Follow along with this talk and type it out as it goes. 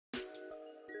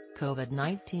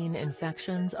COVID-19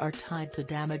 infections are tied to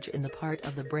damage in the part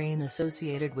of the brain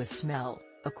associated with smell,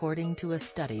 according to a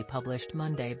study published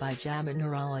Monday by JAMA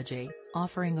Neurology,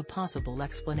 offering a possible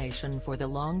explanation for the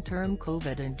long-term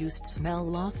COVID-induced smell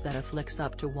loss that afflicts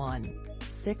up to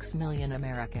 1.6 million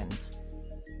Americans.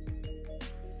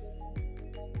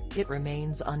 It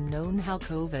remains unknown how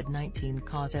COVID-19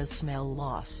 causes smell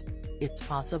loss. It's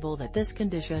possible that this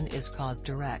condition is caused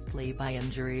directly by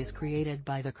injuries created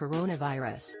by the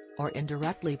coronavirus, or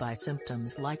indirectly by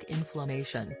symptoms like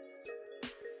inflammation.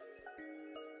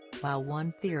 While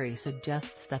one theory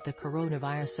suggests that the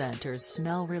coronavirus enters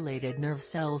smell-related nerve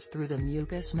cells through the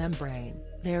mucous membrane,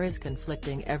 there is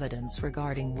conflicting evidence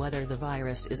regarding whether the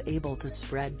virus is able to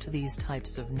spread to these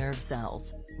types of nerve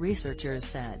cells, researchers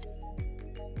said.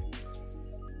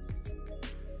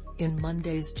 In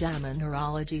Monday's JAMA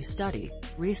Neurology study,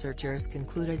 researchers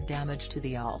concluded damage to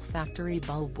the olfactory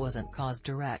bulb wasn't caused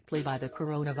directly by the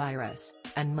coronavirus,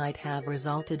 and might have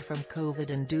resulted from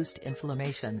COVID-induced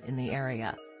inflammation in the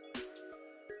area.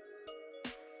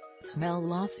 Smell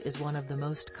loss is one of the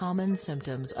most common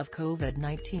symptoms of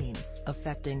COVID-19,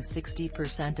 affecting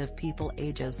 60% of people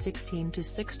ages 16 to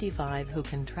 65 who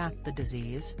contract the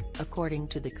disease, according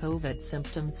to the COVID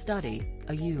Symptom Study,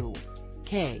 a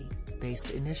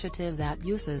UK-based initiative that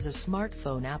uses a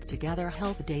smartphone app to gather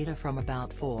health data from about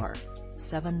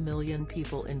 4.7 million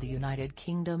people in the United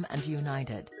Kingdom and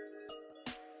United.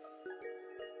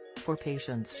 For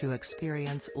patients who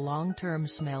experience long-term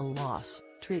smell loss,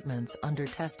 treatments under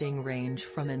testing range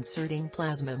from inserting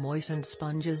plasma-moistened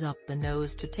sponges up the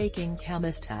nose to taking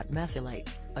camostat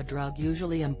mesylate, a drug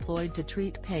usually employed to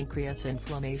treat pancreas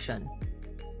inflammation.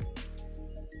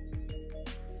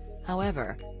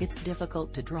 However, it's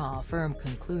difficult to draw firm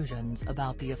conclusions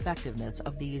about the effectiveness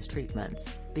of these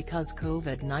treatments, because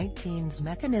COVID-19's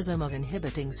mechanism of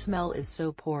inhibiting smell is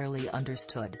so poorly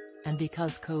understood, and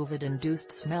because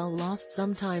COVID-induced smell loss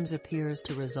sometimes appears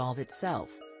to resolve itself.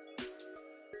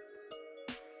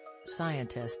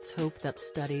 Scientists hope that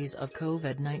studies of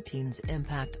COVID-19's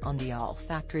impact on the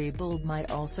olfactory bulb might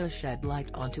also shed light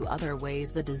onto other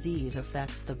ways the disease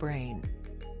affects the brain.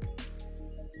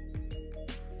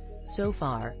 So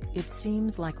far, it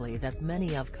seems likely that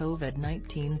many of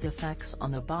COVID-19's effects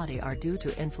on the body are due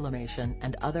to inflammation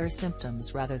and other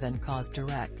symptoms rather than caused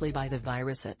directly by the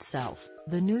virus itself,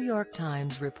 The New York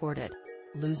Times reported.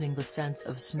 Losing the sense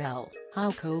of smell,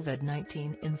 how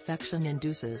COVID-19 infection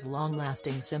induces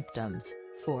long-lasting symptoms,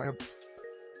 Forbes.